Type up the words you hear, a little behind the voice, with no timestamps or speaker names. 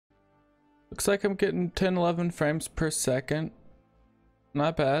Looks like I'm getting 10-11 frames per second.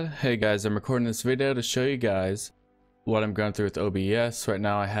 Not bad. Hey guys, I'm recording this video to show you guys what I'm going through with OBS. Right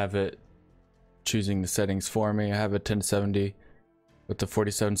now I have it choosing the settings for me. I have a 1070 with the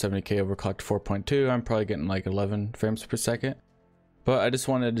 4770K overclocked to 4.2. I'm probably getting like 11 frames per second. But I just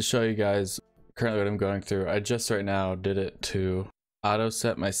wanted to show you guys currently what I'm going through. I just right now did it to auto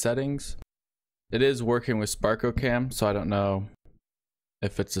set my settings. It is working with SparkoCam, so I don't know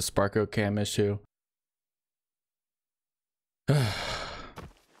if it's a SparkoCam issue. Because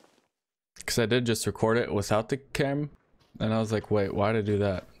I did just record it without the cam, and I was like, wait, why did I do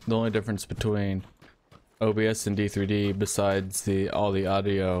that? The only difference between OBS and D3D, besides all the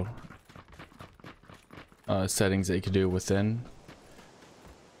audio settings that you can do within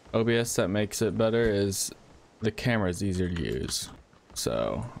OBS that makes it better, is the camera is easier to use.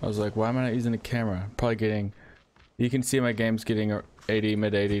 So I was like, why am I not using the camera? Probably getting, you can see my game's getting 80,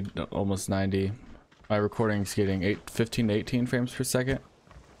 mid 80, almost 90. My recording's getting 15 to 18 frames per second.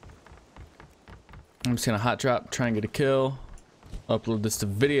 I'm just gonna hot drop, try and get a kill, upload this to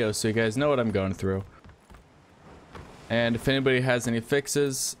video so you guys know what I'm going through. And if anybody has any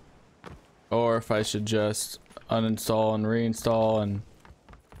fixes, or if I should just uninstall and reinstall, and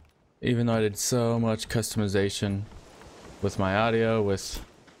even though I did so much customization with my audio, with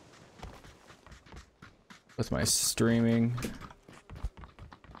my streaming,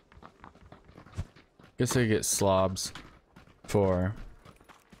 guess I could get slobs for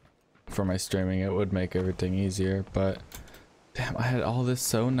my streaming. It would make everything easier, but damn, I had all this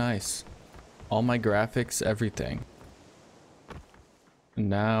so nice, all my graphics, everything.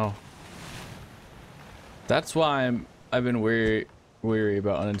 And now that's why I've been weary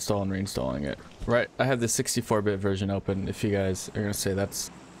about uninstalling and reinstalling it. Right, I have the 64-bit version open. If you guys are gonna say I'm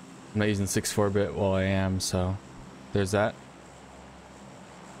not using 64-bit, well, I am, so there's that.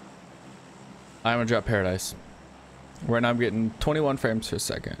 I'm gonna drop Paradise. Right now I'm getting 21 frames per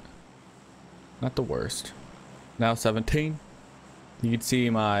second. Not the worst. Now 17. You can see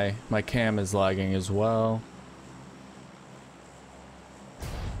my cam is lagging as well.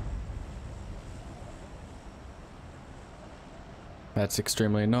 That's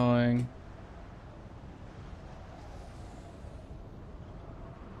extremely annoying.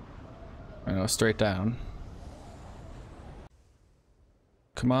 I know, straight down.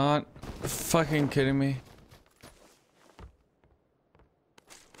 Come on. Fucking kidding me?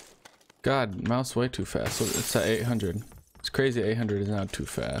 God, mouse way too fast. It's at 800. It's crazy 800 is now too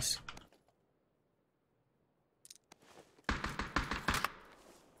fast.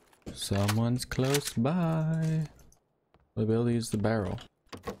 Someone's close by. We'll be able to use the barrel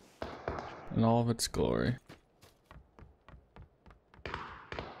in all of its glory.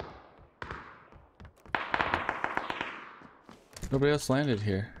 Nobody else landed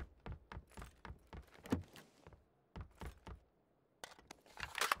here.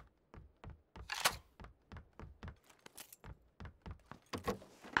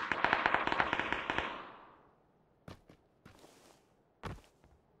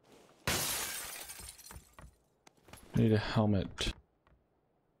 Need a helmet.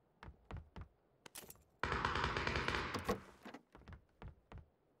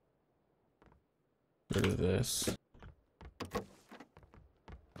 Rid of this.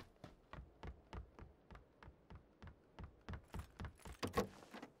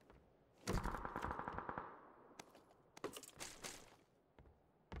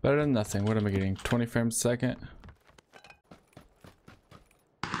 Better than nothing. What am I getting? 20 frames a second?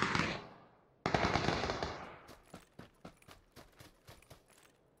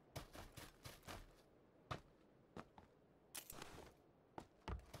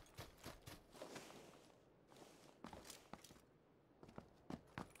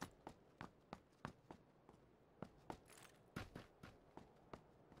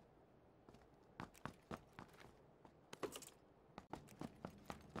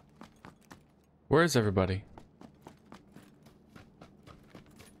 Where is everybody?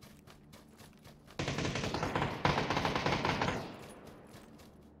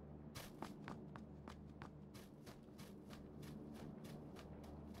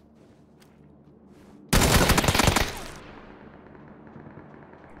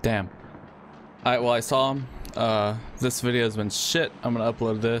 Damn. Alright, well, I saw him. This video has been shit. I'm gonna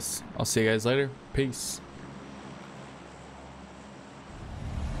upload this. I'll see you guys later. Peace.